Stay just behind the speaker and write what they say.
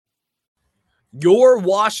Your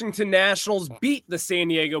Washington Nationals beat the San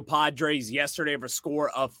Diego Padres yesterday for a score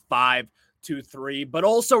of 5-3. But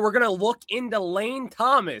also, we're going to look into Lane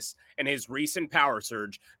Thomas and his recent power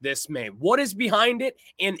surge this May. What is behind it,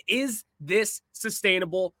 and is this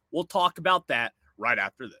sustainable? We'll talk about that right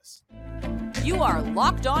after this. You are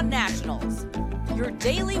Locked On Nationals, your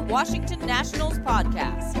daily Washington Nationals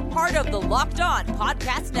podcast, part of the Locked On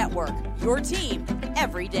Podcast Network, your team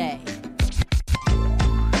every day.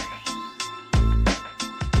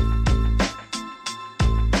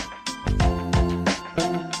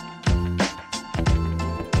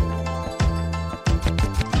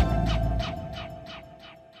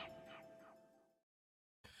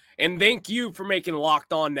 And thank you for making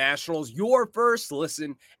Locked On Nationals your first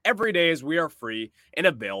listen every day, as we are free and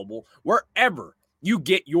available wherever you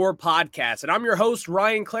get your podcast. And I'm your host,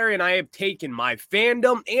 Ryan Clary, and I have taken my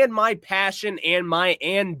fandom and my passion and my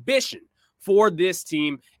ambition for this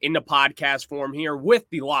team into podcast form here with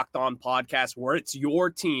the Locked On Podcast, where it's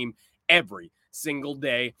your team every single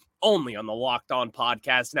day, only on the Locked On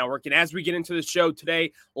Podcast Network. And as we get into the show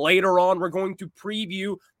today, later on, we're going to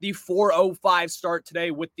preview the 4:05 start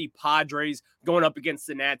today with the Padres going up against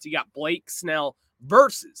the Nats. You got Blake Snell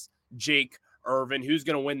versus Jake Irvin. Who's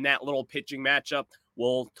going to win that little pitching matchup?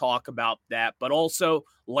 We'll talk about that. But also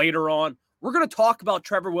later on, we're going to talk about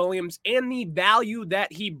Trevor Williams and the value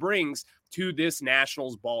that he brings to this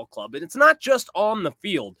Nationals ball club. And it's not just on the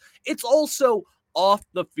field. It's also off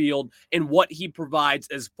the field and what he provides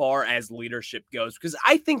as far as leadership goes, because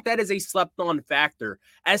I think that is a slept-on factor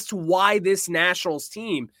as to why this Nationals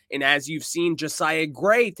team, and as you've seen Josiah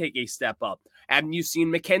Gray take a step up, haven't you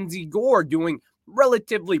seen Mackenzie Gore doing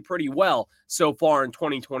relatively pretty well so far in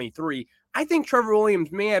 2023? I think Trevor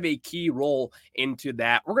Williams may have a key role into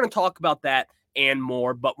that. We're going to talk about that and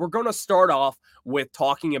more, but we're going to start off with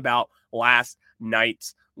talking about last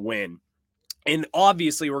night's win. And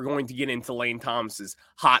obviously, we're going to get into Lane Thomas's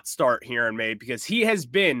hot start here in May, because he has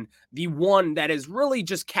been the one that has really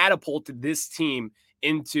just catapulted this team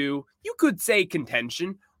into, you could say,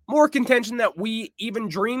 contention, more contention that we even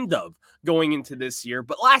dreamed of going into this year.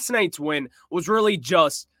 But last night's win was really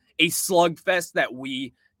just a slugfest that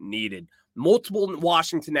we needed. Multiple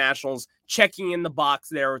Washington Nationals checking in the box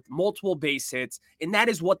there with multiple base hits, and that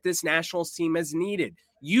is what this Nationals team has needed.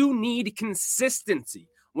 You need consistency.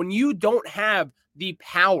 When you don't have the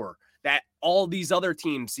power that all these other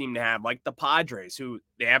teams seem to have, like the Padres, who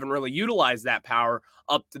they haven't really utilized that power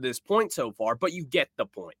up to this point so far, but you get the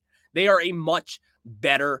point. They are a much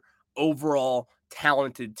better overall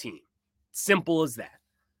talented team. Simple as that.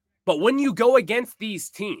 But when you go against these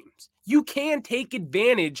teams, you can take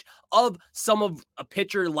advantage of some of a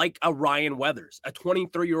pitcher like a Ryan Weathers, a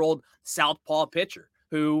 23-year-old southpaw pitcher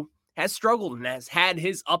who has struggled and has had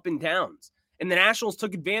his up and downs. And the Nationals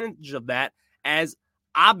took advantage of that, as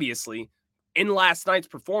obviously in last night's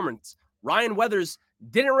performance, Ryan Weathers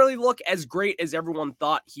didn't really look as great as everyone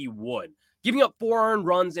thought he would. Giving up 4 earned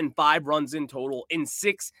runs and 5 runs in total in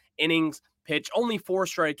 6 innings pitched, only 4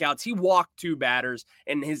 strikeouts. He walked 2 batters,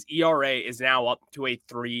 and his ERA is now up to a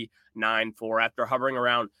 3.94 after hovering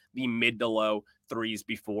around the mid to low threes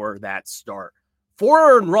before that start.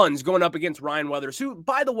 4 earned runs going up against Ryan Weathers, who,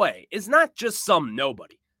 by the way, is not just some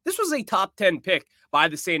nobody. This was a top 10 pick by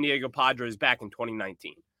the San Diego Padres back in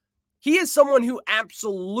 2019. He is someone who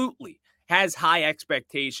absolutely has high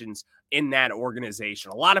expectations in that organization.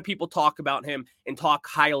 A lot of people talk about him and talk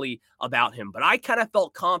highly about him, but I kind of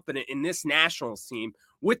felt confident in this Nationals team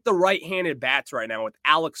with the right-handed bats right now with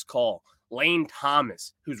Alex Call, Lane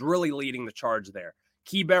Thomas, who's really leading the charge there.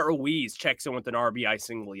 Keibert Ruiz checks in with an RBI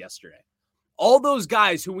single yesterday. All those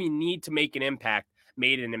guys who we need to make an impact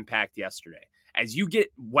made an impact yesterday. As you get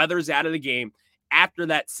Weathers out of the game after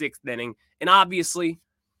that 6th inning. And obviously,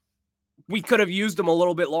 we could have used him a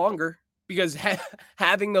little bit longer, because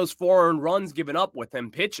having those 4 earned runs given up with him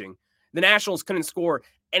pitching, the Nationals couldn't score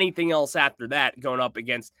anything else after that going up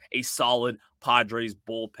against a solid Padres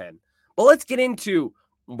bullpen. But let's get into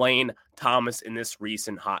Lane Thomas in this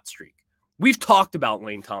recent hot streak. We've talked about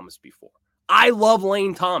Lane Thomas before. I love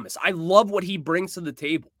Lane Thomas. I love what he brings to the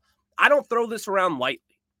table. I don't throw this around lightly.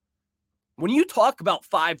 When you talk about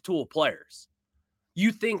 5-tool players,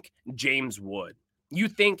 you think James Wood, you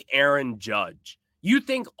think Aaron Judge, you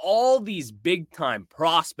think all these big-time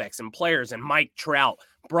prospects and players, and Mike Trout,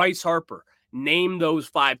 Bryce Harper, name those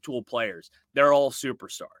 5-tool players. They're all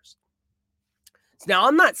superstars. Now,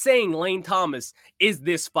 I'm not saying Lane Thomas is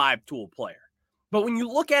this 5-tool player, but when you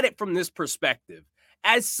look at it from this perspective,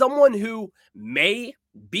 as someone who may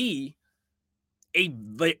be a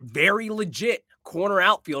very legit corner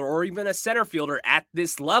outfielder or even a center fielder at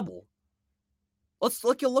this level, let's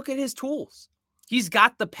look at his tools. He's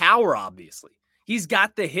got the power, obviously. He's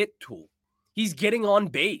got the hit tool. He's getting on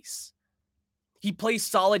base. He plays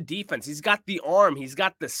solid defense. He's got the arm. He's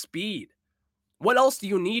got the speed. What else do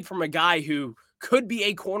you need from a guy who could be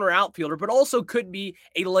a corner outfielder, but also could be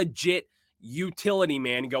a legit utility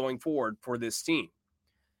man going forward for this team?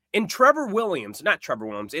 And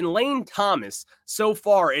in Lane Thomas so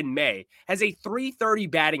far in May has a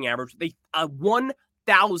 .330 batting average with a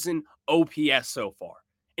 1,000 OPS so far.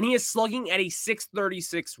 And he is slugging at a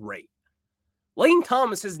 .636 rate. Lane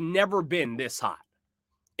Thomas has never been this hot.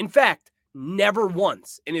 In fact, never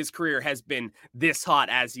once in his career has been this hot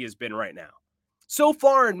as he has been right now. So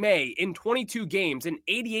far in May, in 22 games and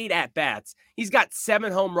 88 at-bats, he's got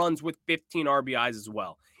 7 home runs with 15 RBIs as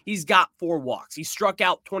well. He's got 4 walks. He struck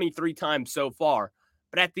out 23 times so far.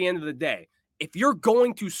 But at the end of the day, if you're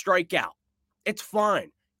going to strike out, it's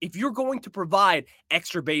fine. If you're going to provide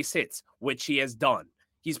extra base hits, which he has done,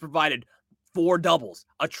 he's provided 4 doubles,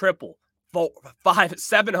 a triple,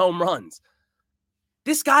 7 home runs.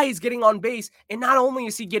 This guy is getting on base, and not only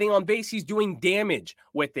is he getting on base, he's doing damage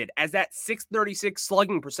with it, as that .636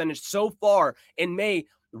 slugging percentage so far in May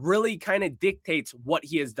really kind of dictates what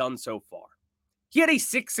he has done so far. He had a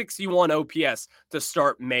 .661 OPS to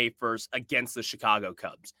start May 1st against the Chicago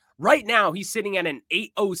Cubs. Right now, he's sitting at an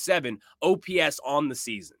 .807 OPS on the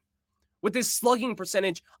season, with his slugging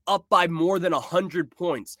percentage up by more than 100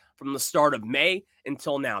 points from the start of May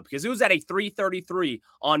until now, because it was at a .333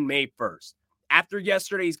 on May 1st. After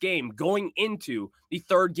yesterday's game, going into the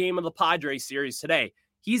third game of the Padres series today,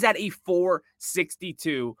 he's at a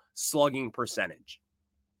 .462 slugging percentage.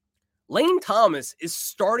 Lane Thomas is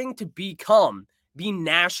starting to become the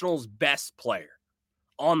Nationals' best player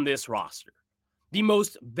on this roster, the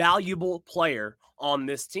most valuable player on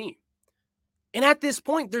this team. And at this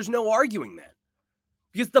point, there's no arguing that,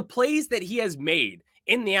 because the plays that he has made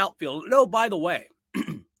in the outfield, no, by the way,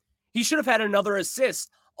 he should have had another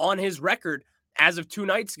assist on his record as of 2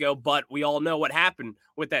 nights ago, but we all know what happened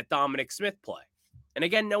with that Dominic Smith play. And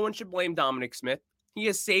again, no one should blame Dominic Smith. He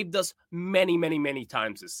has saved us many, many, many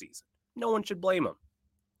times this season. No one should blame him.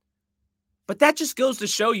 But that just goes to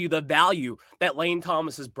show you the value that Lane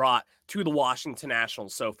Thomas has brought to the Washington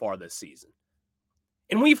Nationals so far this season.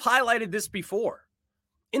 And we've highlighted this before.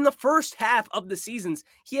 In the first half of the seasons,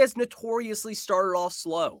 he has notoriously started off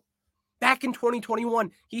slow. Back in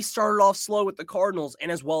 2021, he started off slow with the Cardinals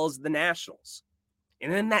and as well as the Nationals.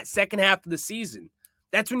 And in that second half of the season,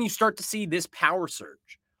 that's when you start to see this power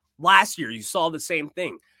surge. Last year, you saw the same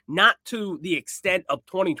thing. Not to the extent of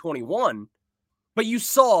 2021, but you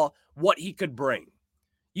saw what he could bring.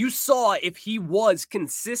 You saw if he was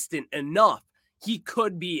consistent enough, he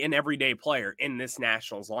could be an everyday player in this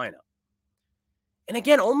Nationals lineup. And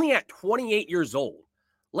again, only at 28 years old,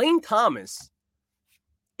 Lane Thomas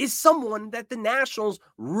is someone that the Nationals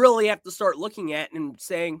really have to start looking at and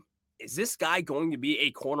saying, is this guy going to be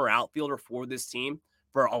a corner outfielder for this team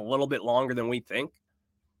for a little bit longer than we think?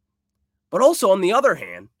 But also, on the other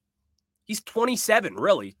hand, he's 27,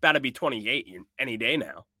 really, about to be 28 any day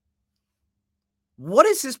now. What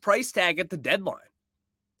is his price tag at the deadline?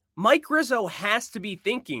 Mike Rizzo has to be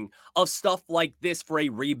thinking of stuff like this for a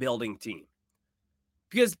rebuilding team.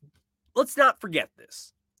 Because let's not forget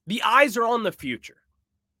this. The eyes are on the future.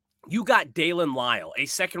 You got Dalen Lyle, a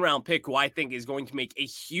second-round pick who I think is going to make a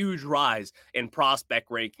huge rise in prospect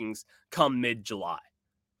rankings come mid-July.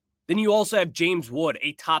 Then you also have James Wood,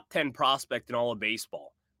 a top 10 prospect in all of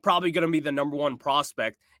baseball. Probably going to be the number 1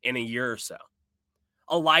 prospect in a year or so.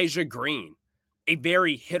 Elijah Green, a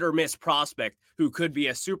very hit-or-miss prospect who could be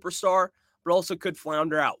a superstar, but also could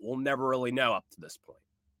flounder out. We'll never really know up to this point.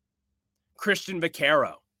 Christian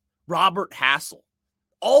Vaquero, Robert Hassel.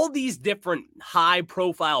 All these different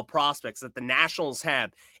high-profile prospects that the Nationals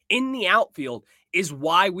have in the outfield is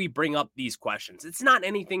why we bring up these questions. It's not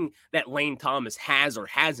anything that Lane Thomas has or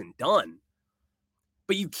hasn't done.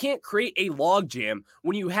 But you can't create a logjam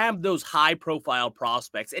when you have those high-profile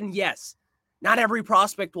prospects. And yes, not every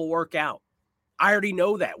prospect will work out. I already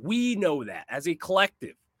know that. We know that as a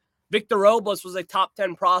collective. Victor Robles was a top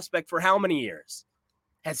 10 prospect for how many years?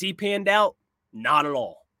 Has he panned out? Not at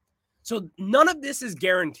all. So none of this is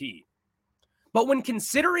guaranteed. But when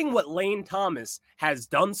considering what Lane Thomas has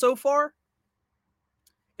done so far,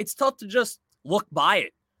 it's tough to just look by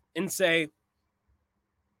it and say,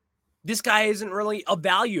 this guy isn't really a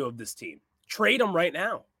value of this team. Trade him right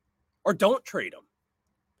now. Or don't trade him.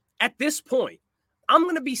 At this point, I'm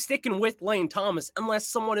going to be sticking with Lane Thomas unless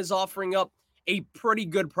someone is offering up a pretty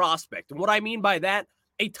good prospect. And what I mean by that,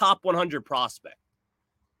 a top 100 prospect.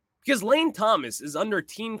 Because Lane Thomas is under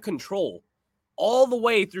team control all the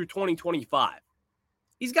way through 2025.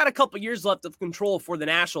 he's got a couple years left of control for the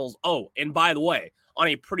Nationals. Oh, and by the way, on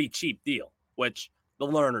a pretty cheap deal, which the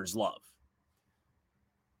learners love.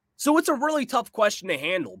 So it's a really tough question to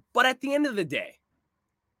handle. But at the end of the day,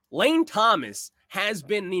 Lane Thomas has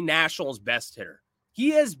been the Nationals' best hitter.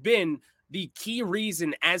 He has been the key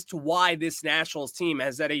reason as to why this Nationals team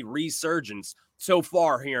has had a resurgence so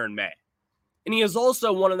far here in May. And he is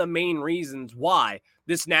also one of the main reasons why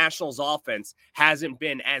this Nationals offense hasn't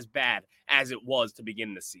been as bad as it was to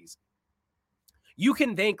begin the season. You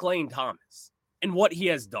can thank Lane Thomas and what he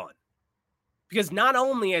has done. Because not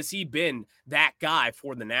only has he been that guy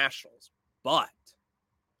for the Nationals, but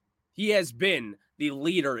he has been the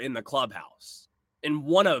leader in the clubhouse and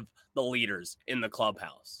one of the leaders in the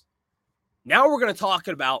clubhouse. Now we're going to talk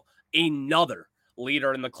about another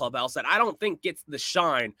leader in the clubhouse that I don't think gets the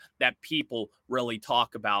shine that people really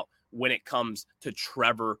talk about when it comes to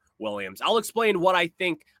Trevor Williams. I'll explain what I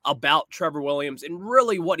think about Trevor Williams and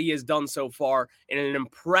really what he has done so far in an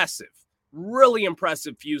really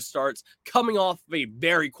impressive few starts, coming off of a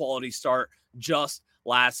very quality start just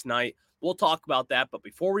last night. We'll talk about that, but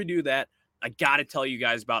before we do that, I got to tell you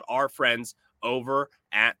guys about our friends over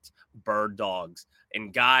at Bird Dogs.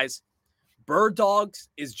 And guys, Bird Dogs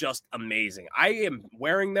is just amazing. I am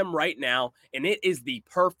wearing them right now, and it is the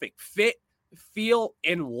perfect fit, feel,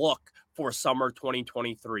 and look for summer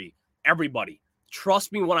 2023. Everybody,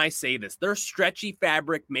 trust me when I say this. Their stretchy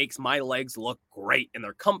fabric makes my legs look great, and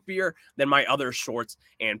they're comfier than my other shorts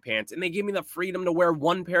and pants. And they give me the freedom to wear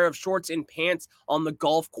one pair of shorts and pants on the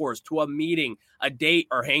golf course, to a meeting, a date,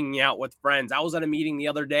 or hanging out with friends. I was at a meeting the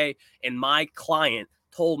other day, and my client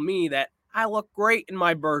told me that I look great in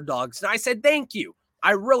my Bird Dogs. And I said, thank you.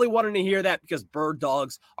 I really wanted to hear that because Bird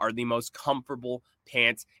Dogs are the most comfortable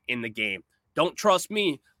pants in the game. Don't trust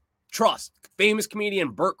me. Trust famous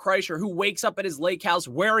comedian Bert Kreischer, who wakes up at his lake house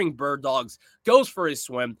wearing Bird Dogs, goes for his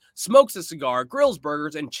swim, smokes a cigar, grills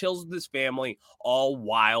burgers, and chills with his family, all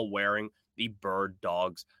while wearing the Bird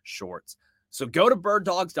Dogs shorts. So go to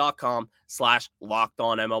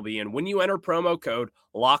birddogs.com/LockedOnMLB, and when you enter promo code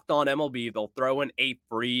LockedOnMLB, they'll throw in a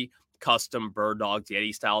free custom Bird Dogs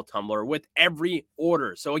Yeti style tumbler with every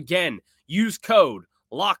order. So again, use code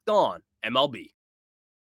LockedOnMLB.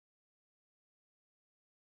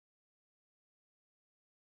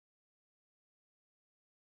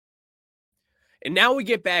 And now we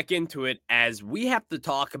get back into it as we have to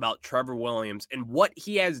talk about Trevor Williams and what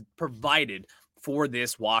he has provided for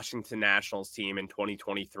this Washington Nationals team in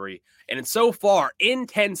 2023. And so far, in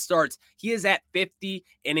 10 starts, he is at 50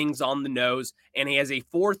 innings on the nose, and he has a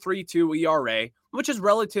 4.32 ERA, which is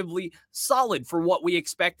relatively solid for what we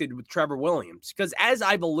expected with Trevor Williams. Because as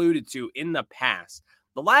I've alluded to in the past,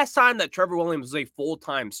 the last time that Trevor Williams was a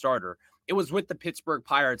full-time starter, it was with the Pittsburgh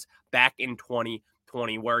Pirates back in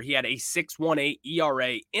 2020, where he had a 6.18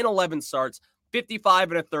 ERA in 11 starts, 55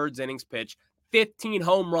 and a thirds innings pitched, 15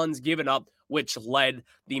 home runs given up, which led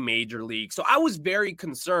the major league. So I was very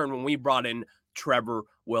concerned when we brought in Trevor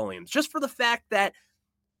Williams, just for the fact that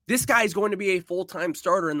this guy is going to be a full-time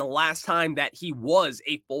starter. And the last time that he was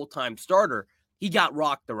a full-time starter, he got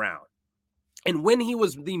rocked around. And when he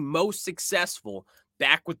was the most successful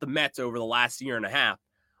back with the Mets over the last year and a half,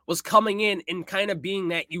 was coming in and kind of being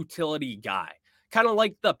that utility guy, kind of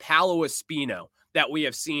like the Paolo Espino that we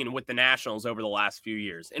have seen with the Nationals over the last few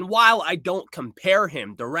years. And while I don't compare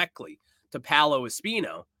him directly to Paolo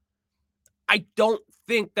Espino, I don't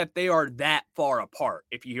think that they are that far apart,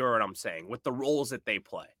 if you hear what I'm saying, with the roles that they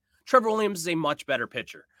play. Trevor Williams is a much better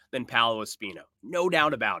pitcher than Paolo Espino, no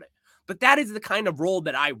doubt about it. But that is the kind of role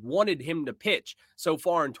that I wanted him to pitch so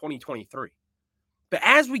far in 2023. But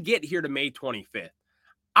as we get here to May 25th,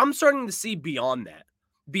 I'm starting to see beyond that,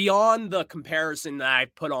 beyond the comparison that I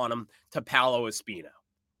put on him to Paolo Espino.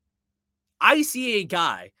 I see a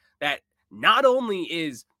guy that not only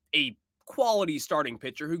is a quality starting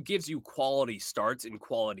pitcher who gives you quality starts and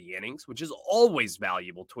quality innings, which is always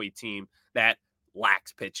valuable to a team that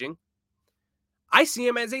lacks pitching. I see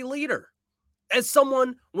him as a leader, as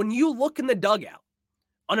someone, when you look in the dugout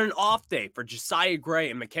on an off day for Josiah Gray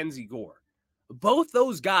and Mackenzie Gore, both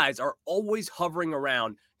those guys are always hovering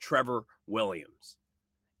around Trevor Williams.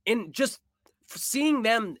 And just seeing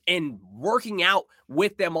them and working out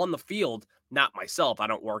with them on the field, not myself, I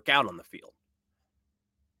don't work out on the field.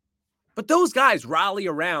 But those guys rally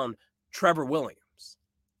around Trevor Williams.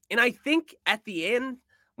 And I think at the end,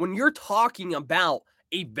 when you're talking about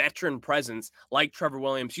a veteran presence like Trevor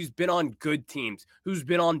Williams, who's been on good teams, who's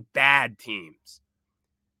been on bad teams,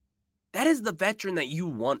 that is the veteran that you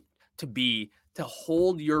want to be, to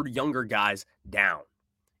hold your younger guys down.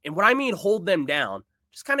 And when I mean hold them down,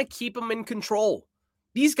 just kind of keep them in control.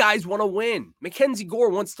 These guys want to win. Mackenzie Gore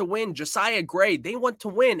wants to win. Josiah Gray, they want to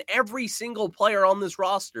win. Every single player on this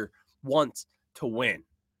roster wants to win.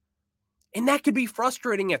 And that could be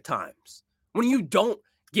frustrating at times when you don't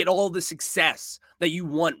get all the success that you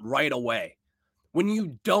want right away. When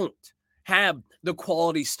you don't have the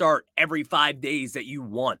quality start every 5 days that you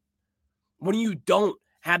want. When you don't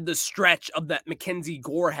have the stretch of that Mackenzie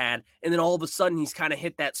Gore had, and then all of a sudden he's kind of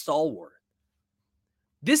hit that stalwart.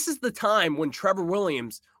 This is the time when Trevor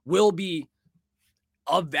Williams will be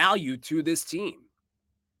of value to this team.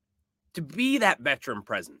 To be that veteran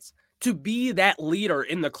presence, to be that leader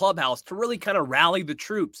in the clubhouse, to really kind of rally the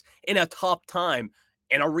troops in a tough time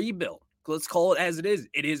and a rebuild. Let's call it as it is.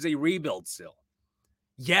 It is a rebuild still.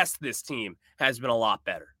 Yes, this team has been a lot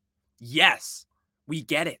better. Yes, we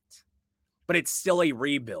get it. But it's still a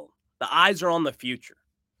rebuild. The eyes are on the future.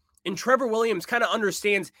 And Trevor Williams kind of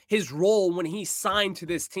understands his role when he signed to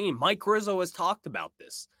this team. Mike Rizzo has talked about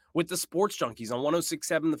this with the Sports Junkies on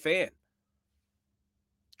 106.7 The Fan.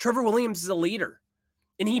 Trevor Williams is a leader,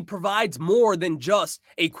 and he provides more than just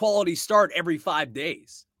a quality start every 5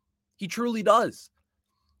 days. He truly does.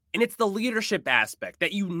 And it's the leadership aspect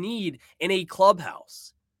that you need in a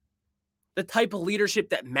clubhouse. The type of leadership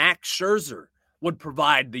that Max Scherzer would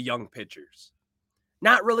provide the young pitchers.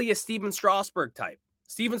 Not really a Steven Strasburg type.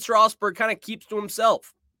 Steven Strasburg kind of keeps to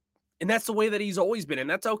himself. And that's the way that he's always been, and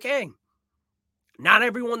that's okay. Not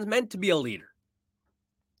everyone's meant to be a leader.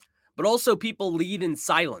 But also people lead in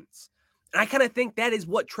silence. And I kind of think that is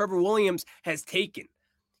what Trevor Williams has taken.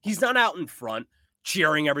 He's not out in front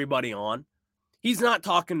cheering everybody on. He's not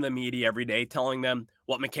talking to the media every day telling them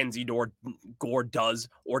what Mackenzie Gore does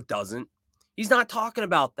or doesn't. He's not talking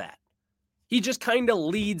about that. He just kind of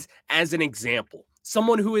leads as an example.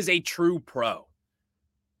 Someone who is a true pro.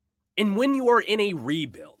 And when you are in a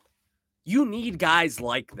rebuild, you need guys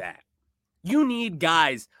like that. You need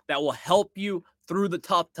guys that will help you through the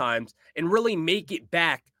tough times and really make it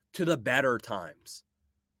back to the better times.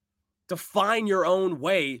 To find your own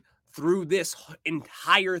way through this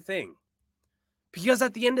entire thing. Because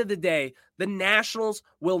at the end of the day, the Nationals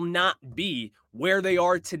will not be where they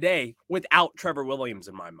are today without Trevor Williams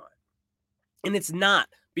in my mind. And it's not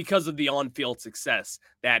because of the on-field success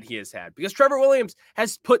that he has had. Because Trevor Williams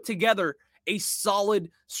has put together a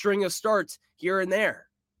solid string of starts here and there.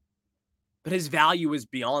 But his value is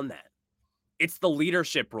beyond that. It's the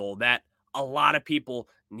leadership role that a lot of people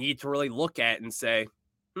need to really look at and say,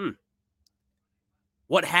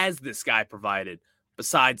 what has this guy provided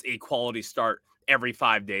besides a quality start every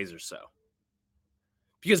 5 days or so?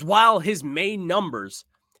 Because while his main numbers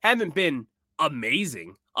haven't been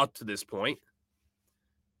amazing up to this point,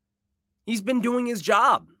 he's been doing his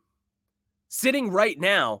job. Sitting right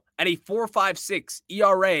now at a 4.56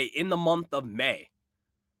 ERA in the month of May.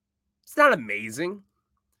 It's not amazing.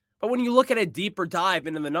 But when you look at a deeper dive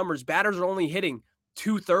into the numbers, batters are only hitting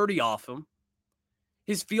 230 off him.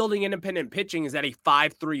 His fielding independent pitching is at a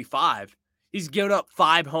 5.35. He's given up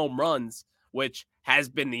 5 home runs, which has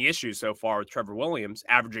been the issue so far with Trevor Williams,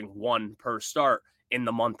 averaging 1 per start in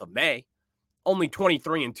the month of May. Only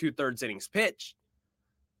 23 and 2/3 innings pitched.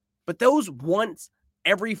 But those once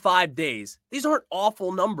every 5 days, these aren't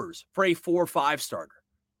awful numbers for a 4-5 starter,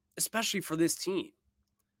 especially for this team.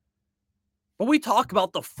 But we talk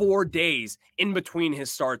about the 4 days in between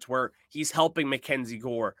his starts where he's helping Mackenzie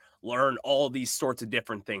Gore learn all these sorts of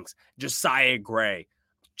different things. Josiah Gray,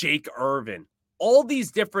 Jake Irvin, all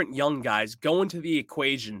these different young guys go into the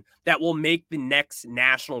equation that will make the next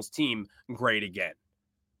Nationals team great again.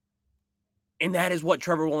 And that is what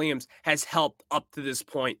Trevor Williams has helped up to this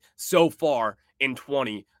point so far in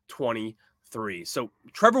 2023. So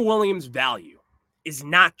Trevor Williams' value is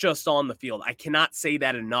not just on the field. I cannot say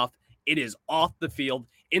that enough. It is off the field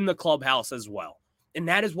in the clubhouse as well. And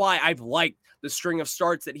that is why I've liked the string of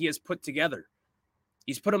starts that he has put together.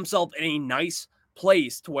 He's put himself in a nice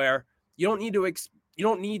place to where you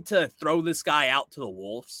don't need to throw this guy out to the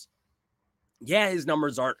wolves. Yeah, his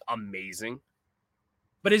numbers aren't amazing,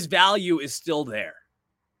 but his value is still there.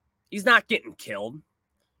 He's not getting killed.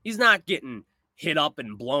 He's not getting hit up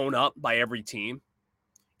and blown up by every team.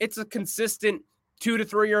 It's a consistent 2 to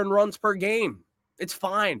 3 earned runs per game. It's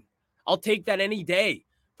fine. I'll take that any day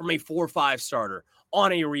from a 4-5 starter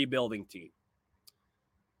on a rebuilding team.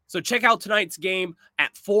 So check out tonight's game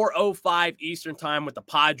at 4:05 Eastern Time with the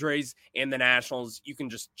Padres and the Nationals. You can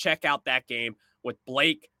just check out that game with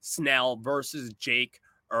Blake Snell versus Jake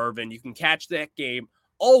Irvin. You can catch that game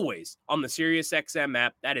always on the SiriusXM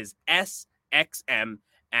app. That is SXM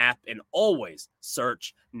app, and always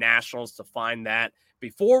search Nationals to find that.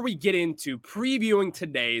 Before we get into previewing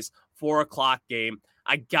today's 4 o'clock game,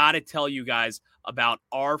 I got to tell you guys about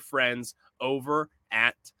our friends over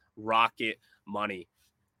at Rocket Money.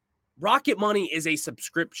 Rocket Money is a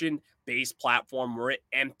subscription-based platform where it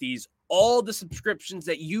empties all the subscriptions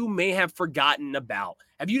that you may have forgotten about.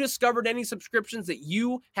 Have you discovered any subscriptions that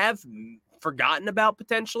you have forgotten about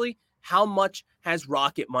potentially? How much has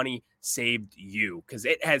Rocket Money saved you? Because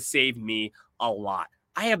it has saved me a lot.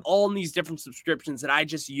 I have all these different subscriptions that I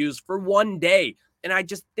just use for one day, and I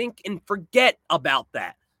just think and forget about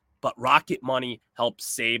that. But Rocket Money helps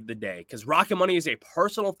save the day because Rocket Money is a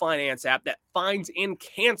personal finance app that finds and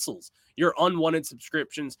cancels your unwanted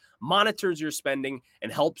subscriptions, monitors your spending,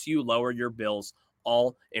 and helps you lower your bills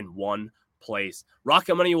all in one place.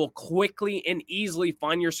 Rocket Money will quickly and easily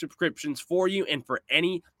find your subscriptions for you, and for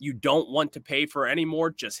any you don't want to pay for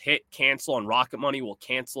anymore, just hit cancel and Rocket Money will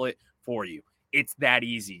cancel it for you. It's that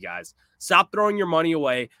easy, guys. Stop throwing your money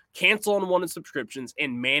away, cancel unwanted subscriptions,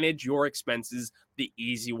 and manage your expenses the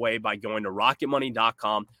easy way by going to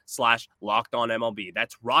rocketmoney.com/lockedonmlb.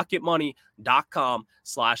 That's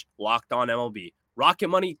rocketmoney.com/lockedonmlb.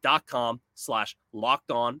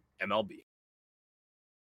 rocketmoney.com/lockedonmlb.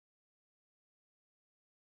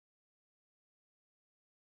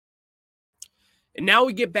 And now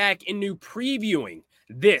we get back into previewing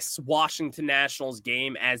this Washington Nationals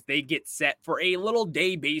game as they get set for a little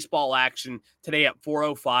day baseball action today at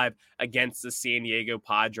 4:05 against the San Diego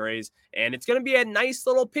Padres. And it's going to be a nice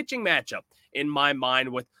little pitching matchup in my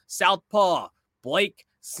mind with Southpaw Blake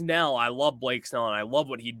Snell. I love Blake Snell and I love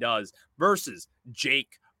what he does versus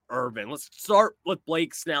Jake Irvin. Let's start with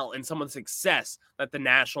Blake Snell and some of the success that the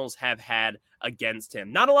Nationals have had against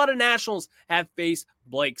him. Not a lot of Nationals have faced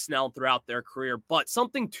Blake Snell throughout their career, but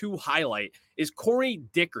something to highlight is Corey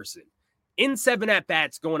Dickerson in 7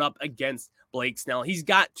 at-bats going up against Blake Snell. He's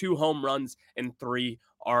got 2 home runs and 3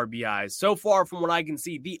 RBIs. So far, from what I can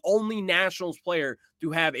see, the only Nationals player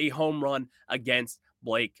to have a home run against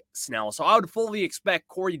Blake Snell. So I would fully expect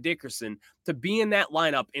Corey Dickerson to be in that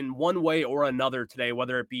lineup in one way or another today,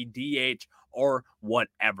 whether it be DH or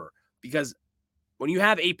whatever. Because when you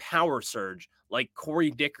have a power surge like Corey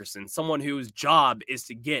Dickerson, someone whose job is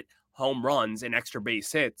to get home runs and extra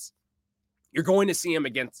base hits, you're going to see him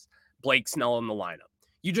against Blake Snell in the lineup.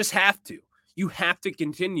 You just have to. You have to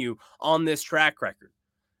continue on this track record.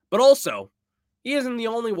 But also, he isn't the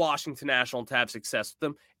only Washington National to have success with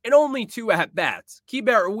him in only 2 at-bats.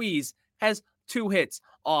 Keibert Ruiz has 2 hits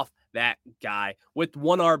off that guy with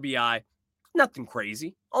 1 RBI. Nothing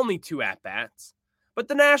crazy, only 2 at-bats. But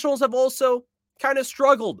the Nationals have also kind of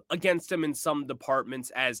struggled against him in some departments,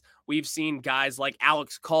 as we've seen guys like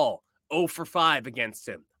Alex Call 0 for 5 against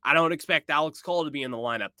him. I don't expect Alex Call to be in the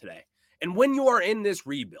lineup today. And when you are in this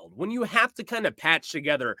rebuild, when you have to kind of patch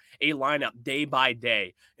together a lineup day by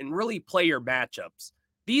day and really play your matchups,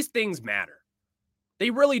 these things matter.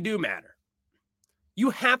 They really do matter. You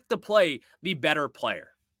have to play the better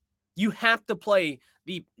player. You have to play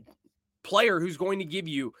the player who's going to give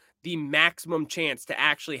you the maximum chance to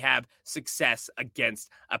actually have success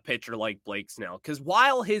against a pitcher like Blake Snell. Because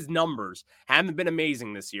while his numbers haven't been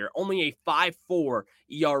amazing this year, only a 5.4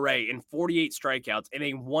 ERA and 48 strikeouts and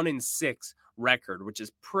a 1-6 record, which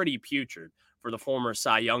is pretty putrid for the former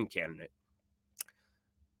Cy Young candidate,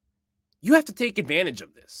 you have to take advantage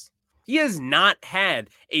of this. He has not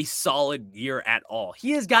had a solid year at all.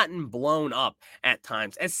 He has gotten blown up at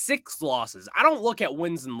times as 6 losses. I don't look at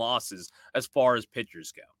wins and losses as far as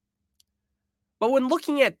pitchers go. But when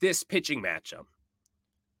looking at this pitching matchup,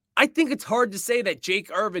 I think it's hard to say that Jake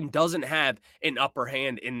Irvin doesn't have an upper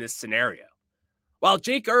hand in this scenario. While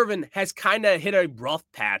Jake Irvin has kind of hit a rough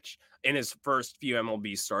patch in his first few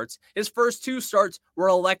MLB starts, his first 2 starts were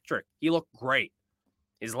electric. He looked great.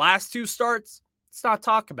 His last 2 starts, let's not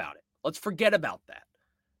talk about it. Let's forget about that.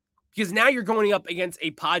 Because now you're going up against a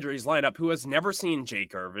Padres lineup who has never seen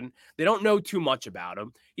Jake Irvin. They don't know too much about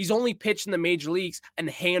him. He's only pitched in the major leagues a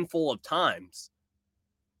handful of times.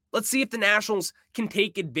 Let's see if the Nationals can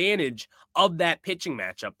take advantage of that pitching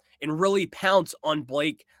matchup and really pounce on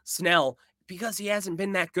Blake Snell, because he hasn't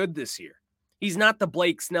been that good this year. He's not the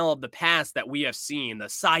Blake Snell of the past that we have seen, the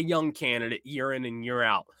Cy Young candidate year in and year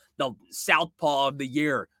out, the Southpaw of the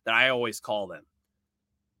year that I always call them.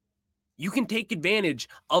 You can take advantage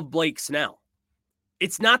of Blake Snell.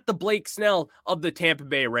 It's not the Blake Snell of the Tampa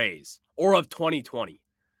Bay Rays or of 2020.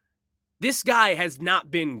 This guy has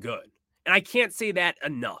not been good. And I can't say that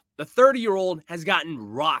enough. The 30-year-old has gotten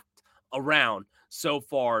rocked around so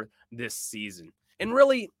far this season. And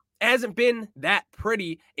really hasn't been that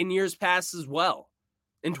pretty in years past as well.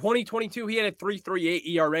 In 2022, he had a 3.38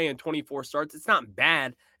 ERA in 24 starts. It's not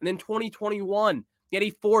bad. And then 2021, he had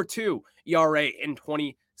a 4.2 ERA in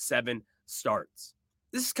 27 starts.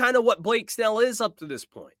 This is kind of what Blake Snell is up to this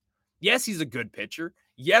point. Yes, he's a good pitcher.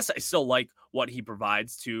 Yes, I still like what he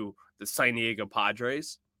provides to the San Diego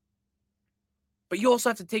Padres. But you also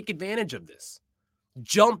have to take advantage of this.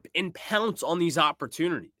 Jump and pounce on these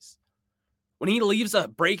opportunities. When he leaves a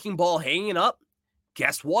breaking ball hanging up,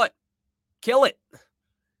 guess what? Kill it.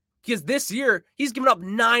 Because this year, he's given up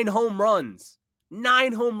 9 home runs.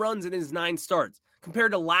 9 home runs in his 9 starts.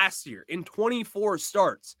 Compared to last year, in 24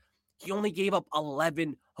 starts, he only gave up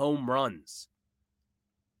 11 home runs.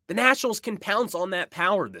 The Nationals can pounce on that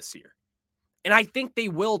power this year. And I think they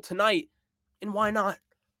will tonight. And why not?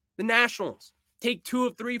 The Nationals take 2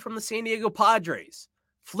 of 3 from the San Diego Padres.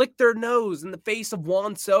 Flick their nose in the face of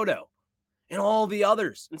Juan Soto and all the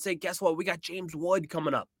others and say, guess what? We got James Wood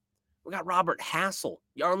coming up. We got Robert Hassel,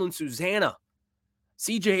 Yarlin Susana,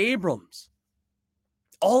 CJ Abrams.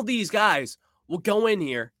 All these guys will go in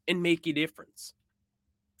here and make a difference.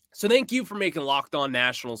 So thank you for making Locked On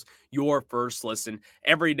Nationals your first listen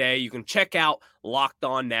every day. You can check out Locked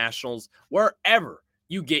On Nationals wherever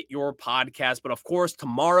you get your podcast. But of course,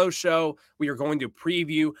 tomorrow's show, we are going to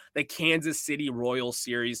preview the Kansas City Royals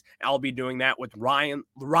series. I'll be doing that with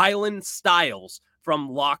Rylan Stiles from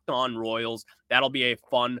Locked On Royals. That'll be a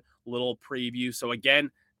fun little preview. So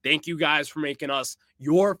again, thank you guys for making us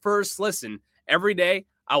your first listen every day.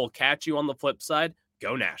 I will catch you on the flip side.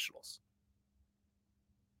 Go Nationals.